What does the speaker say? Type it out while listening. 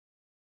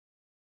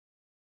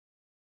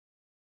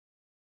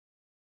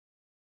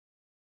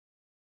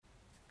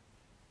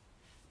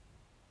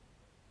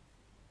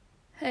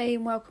Hey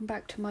and welcome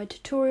back to my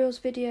tutorials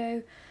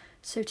video.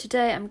 So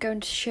today I'm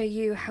going to show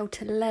you how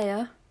to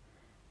layer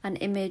an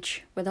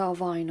image with our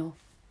vinyl.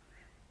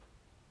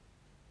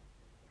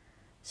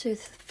 So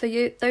for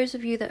you, those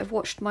of you that have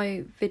watched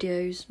my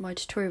videos, my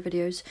tutorial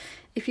videos,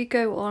 if you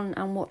go on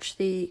and watch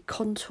the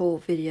contour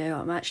video,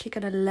 I'm actually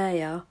going to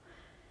layer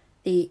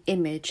the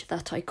image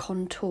that I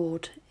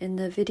contoured in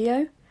the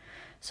video.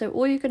 So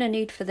all you're going to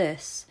need for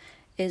this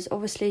is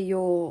obviously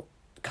your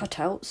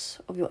cutouts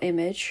of your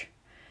image,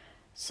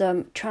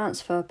 some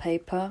transfer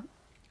paper,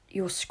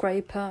 your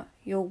scraper,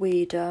 your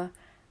weeder,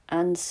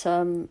 and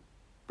some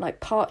like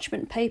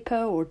parchment paper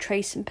or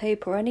tracing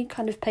paper or any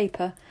kind of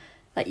paper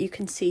that you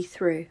can see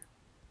through.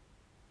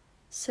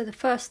 So the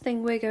first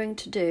thing we're going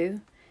to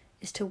do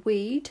is to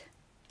weed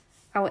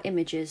our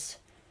images.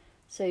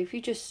 So if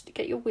you just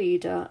get your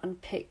weeder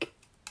and pick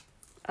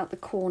at the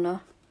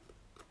corner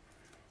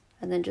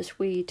and then just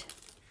weed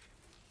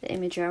the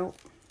image out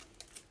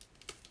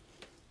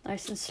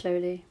nice and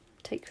slowly,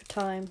 take your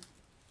time.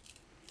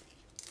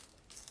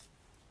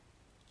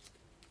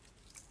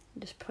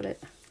 Just put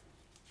it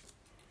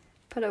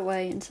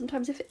away, and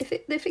sometimes if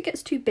it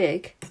gets too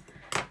big,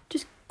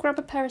 just grab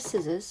a pair of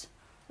scissors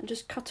and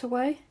just cut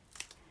away,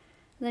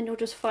 and then you'll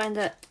just find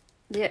that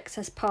the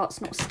excess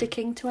part's not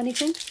sticking to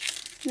anything,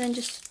 and then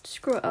just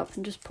screw it up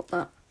and just pop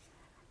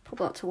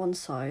that to one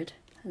side,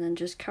 and then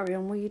just carry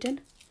on weeding.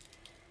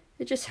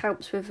 It just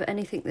helps with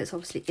anything that's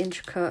obviously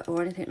intricate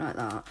or anything like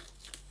that.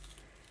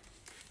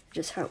 It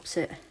just helps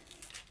it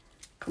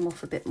come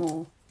off a bit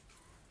more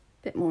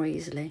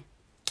easily.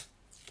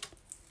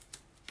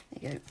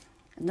 There you go.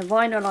 And the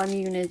vinyl I'm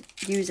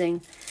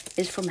using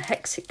is from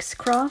Hexix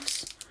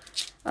Crafts.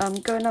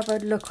 Go and have a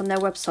look on their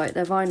website.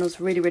 Their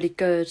vinyl's really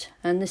good,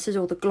 and this is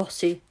all the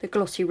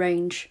glossy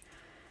range,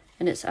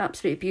 and it's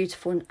absolutely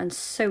beautiful and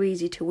so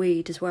easy to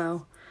weed as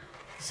well.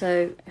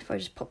 So if I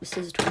just pop the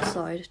scissors to the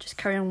side, just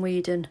carry on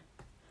weeding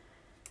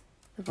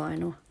the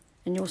vinyl,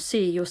 and you'll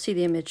see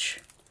the image.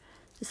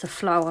 It's the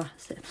flower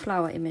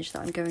image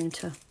that I'm going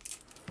to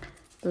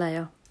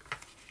layer.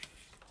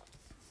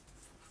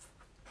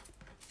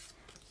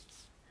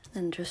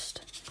 And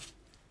just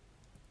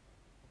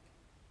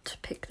to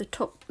pick the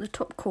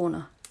top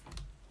corner,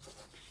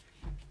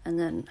 and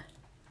then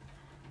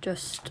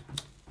just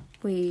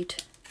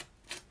weed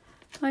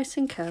nice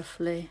and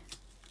carefully.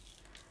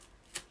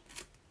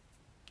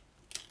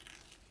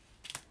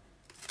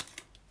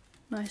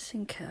 Nice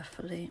and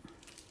carefully.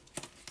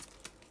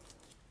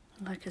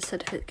 Like I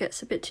said, if it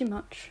gets a bit too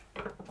much,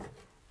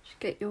 just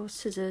get your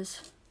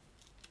scissors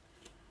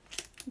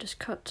and just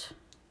cut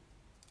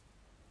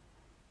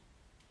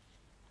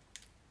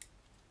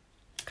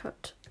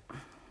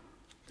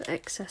the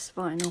excess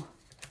vinyl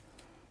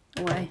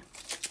away.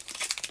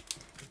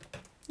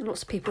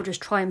 Lots of people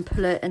just try and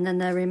pull it and then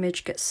their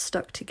image gets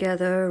stuck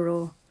together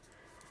or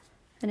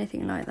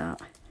anything like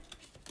that.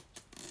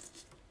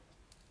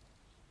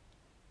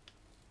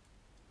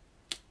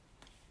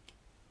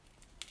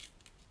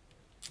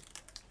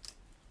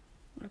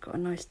 I've got a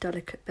nice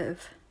delicate bit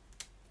of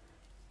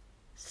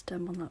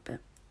stem on that bit.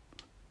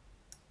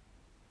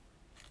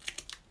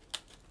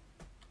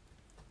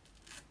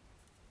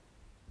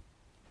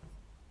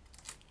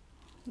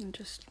 And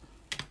just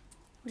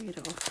weed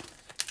it off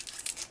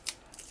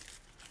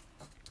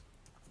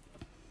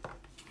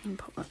and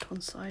pop that to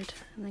one side,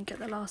 and then get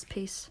the last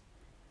piece.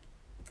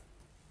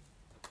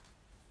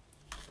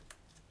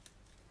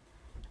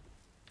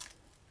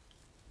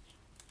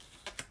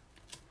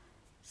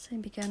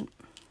 Same again,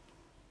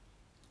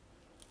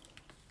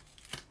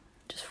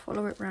 just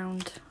follow it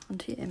round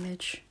onto your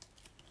image.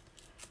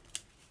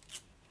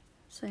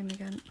 Same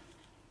again.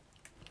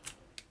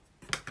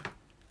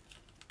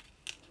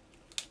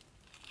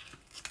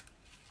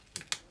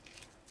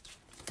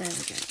 There we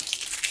go.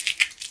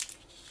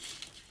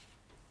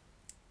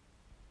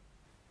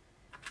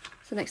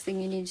 So the next thing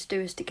you need to do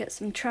is to get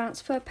some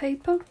transfer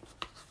paper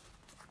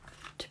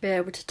to be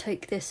able to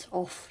take this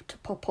off to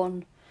pop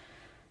on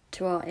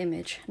to our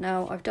image.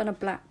 Now I've done a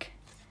black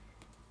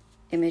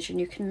image, and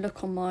you can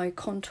look on my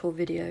contour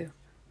video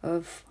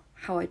of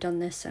how I done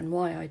this and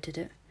why I did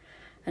it.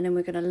 And then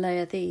we're going to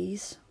layer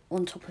these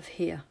on top of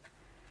here.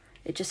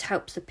 It just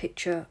helps the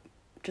picture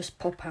just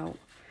pop out.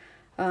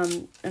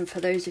 And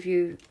for those of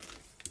you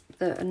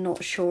that are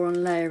not sure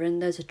on layering,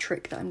 there's a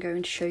trick that I'm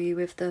going to show you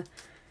with the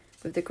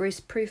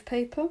greaseproof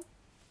paper.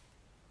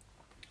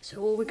 So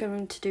all we're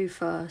going to do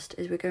first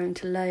is we're going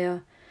to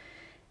layer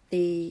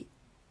the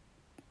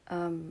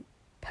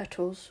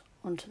petals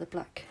onto the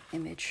black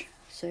image.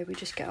 So we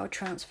just get our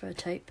transfer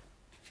tape,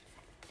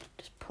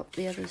 just pop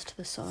the others to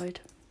the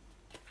side,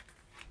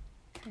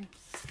 okay,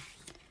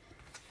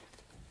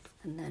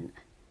 and then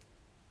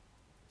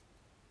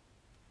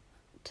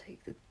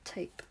take the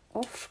tape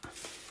off.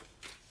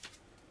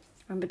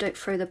 Remember, don't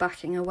throw the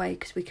backing away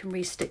because we can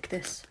re-stick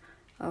this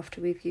after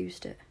we've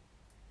used it,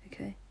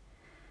 okay?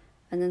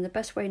 And then the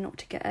best way not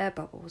to get air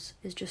bubbles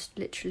is just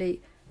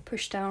literally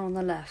push down on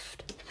the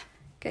left,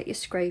 get your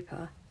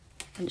scraper,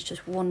 and it's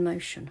just one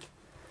motion,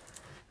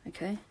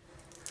 okay?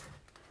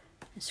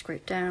 And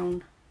scrape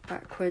down,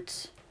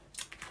 backwards,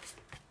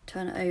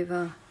 turn it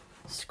over,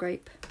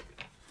 scrape,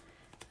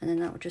 and then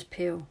that will just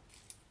peel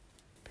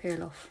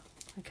off.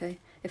 Okay,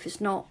 if it's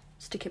not,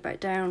 stick it back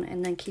down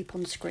and then keep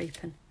on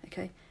scraping.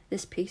 Okay,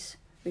 this piece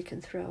we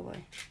can throw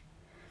away.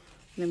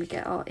 And then we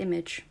get our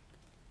image.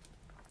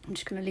 I'm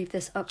just going to leave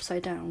this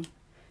upside down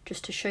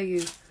just to show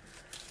you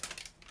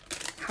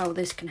how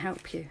this can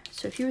help you.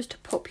 So if you was to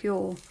pop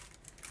your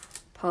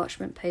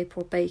parchment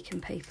paper or baking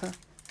paper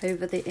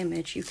over the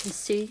image, you can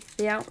see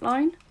the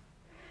outline.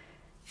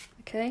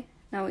 Okay,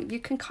 now you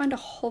can kind of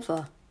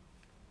hover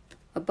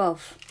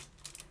above,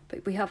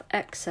 but we have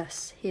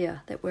excess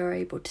here that we're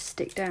able to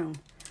stick down.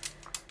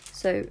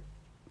 So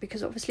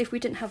because obviously if we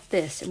didn't have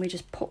this and we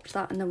just popped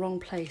that in the wrong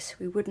place,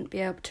 we wouldn't be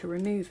able to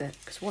remove it,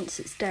 because once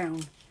it's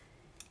down,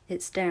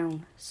 it's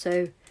down.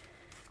 So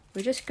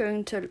we're just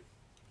going to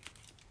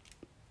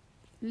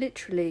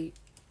literally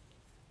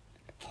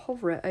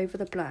hover it over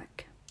the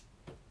black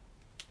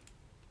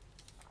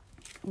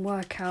and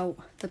work out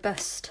the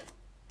best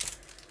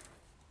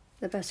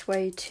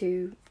way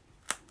to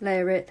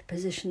layer it, the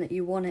position that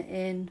you want it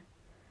in,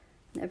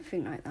 and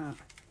everything like that.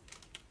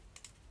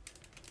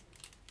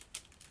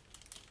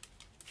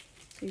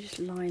 So you just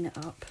line it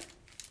up,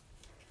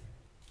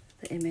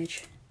 the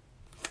image,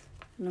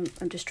 and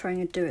I'm just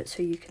trying to do it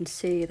so you can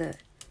see that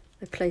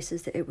the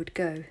places that it would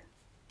go.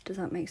 Does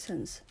that make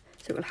sense?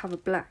 So it will have a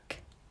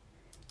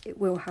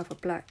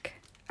black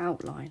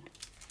outline.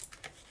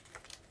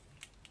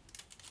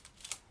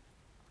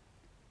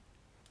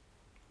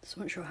 So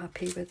once you're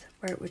happy with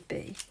where it would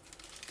be,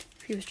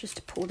 if you was just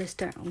to pull this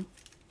down,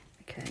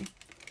 okay,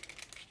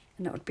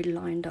 and that would be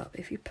lined up.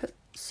 If you put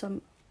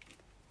some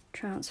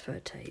transfer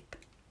tape,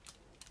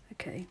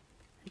 okay,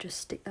 and just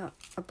stick that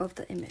above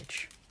the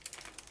image,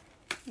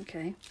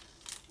 okay,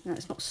 now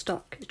it's not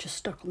stuck, it's just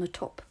stuck on the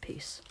top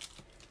piece.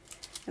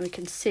 And we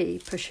can see,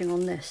 pushing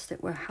on this,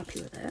 that we're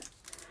happy with it.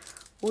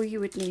 All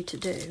you would need to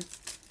do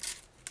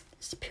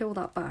is to peel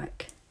that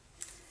back,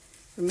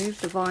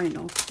 remove the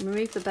vinyl,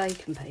 remove the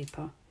baking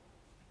paper,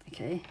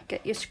 okay,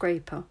 get your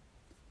scraper,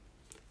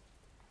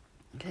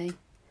 okay,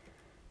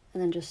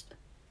 and then just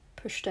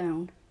push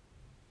down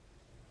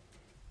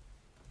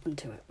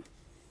onto it.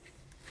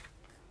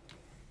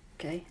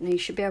 Okay, and you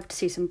should be able to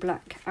see some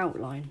black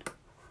outline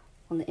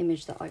on the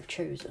image that I've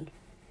chosen.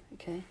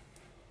 Okay,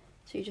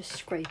 so you just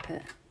scrape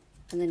it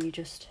and then you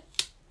just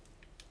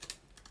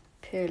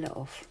peel it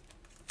off.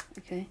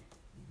 Okay,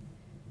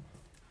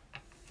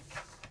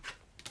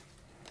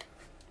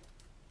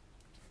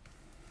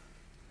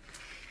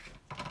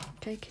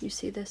 okay, can you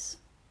see this?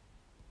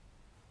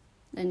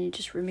 Then you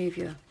just remove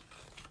your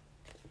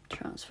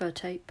transfer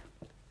tape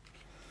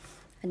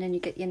and then you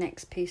get your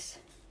next piece.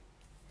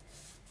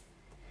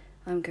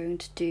 I'm going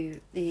to do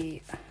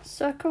the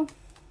circle.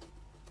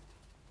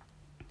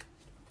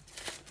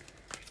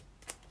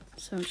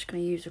 So I'm just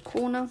going to use a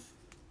corner,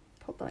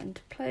 pop that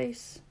into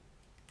place,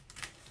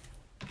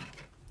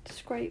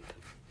 scrape,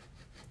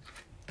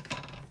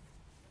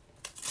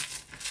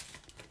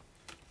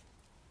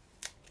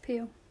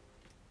 peel,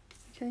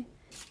 okay,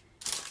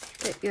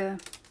 get your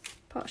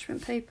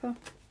parchment paper,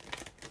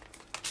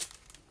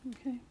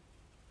 okay,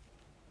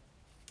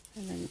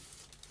 and then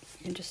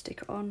you can just stick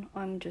it on.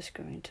 I'm just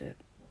going to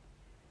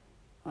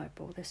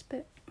eyeball this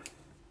bit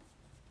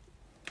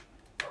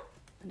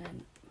and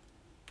then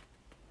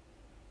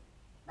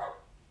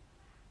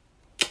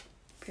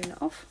peel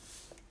it off,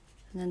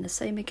 and then the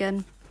same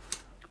again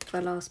for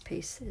the last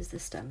piece is the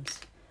stems.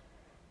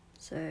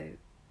 So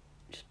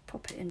just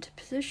pop it into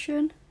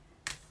position,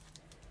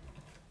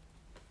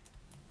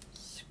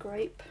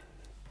 scrape,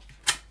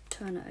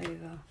 turn it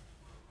over,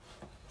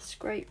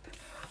 scrape,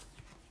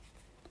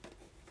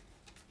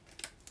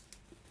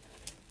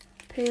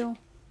 peel,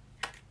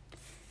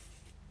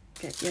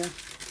 get your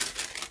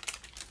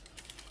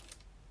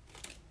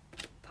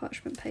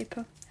parchment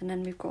paper, and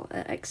then we've got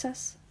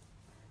excess,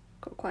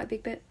 got quite a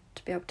big bit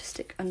to be able to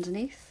stick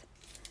underneath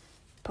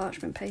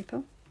parchment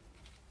paper.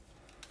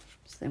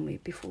 So then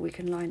before we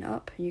can line it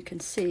up, and you can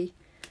see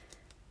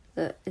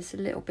that it's a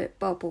little bit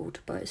bubbled,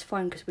 but it's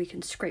fine because we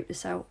can scrape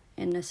this out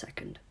in a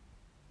second.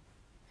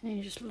 And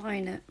you just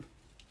line it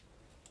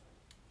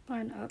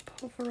up,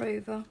 hover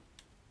over,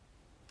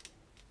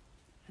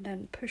 and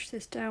then push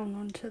this down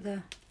onto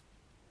the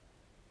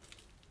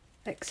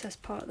excess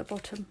part at the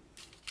bottom,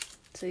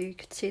 so you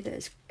can see that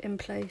it's in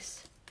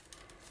place.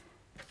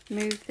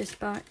 Move this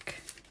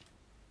back,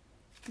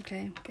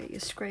 okay, get your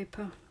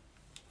scraper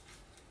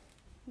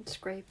and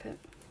scrape it,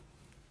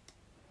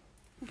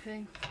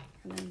 okay,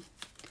 and then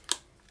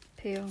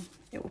peel.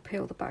 It will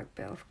peel the back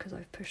bit off because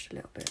I've pushed a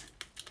little bit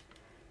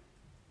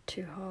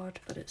too hard,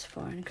 but it's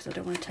fine because I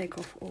don't want to take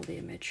off all the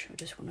image. I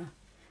just want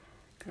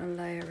to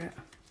layer it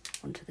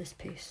onto this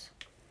piece.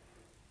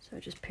 So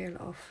just peel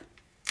it off,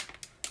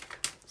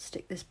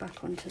 stick this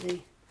back onto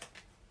the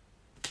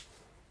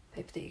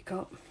paper that you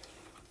got,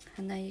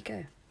 and there you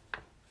go.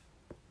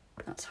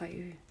 That's how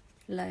you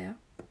layer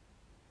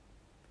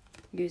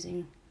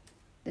using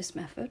this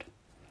method.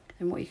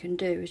 And what you can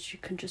do is you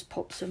can just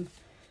pop some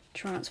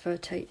transfer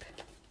tape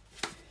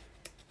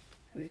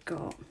we've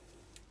got,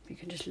 you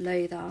can just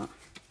lay that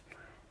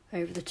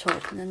over the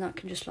top, and then that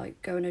can just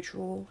like go in a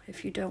drawer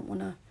if you don't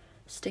want to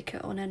stick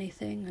it on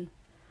anything, and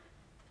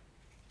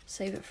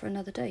save it for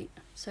another date.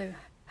 So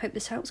hope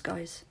this helps,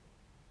 guys.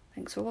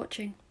 Thanks for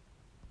watching.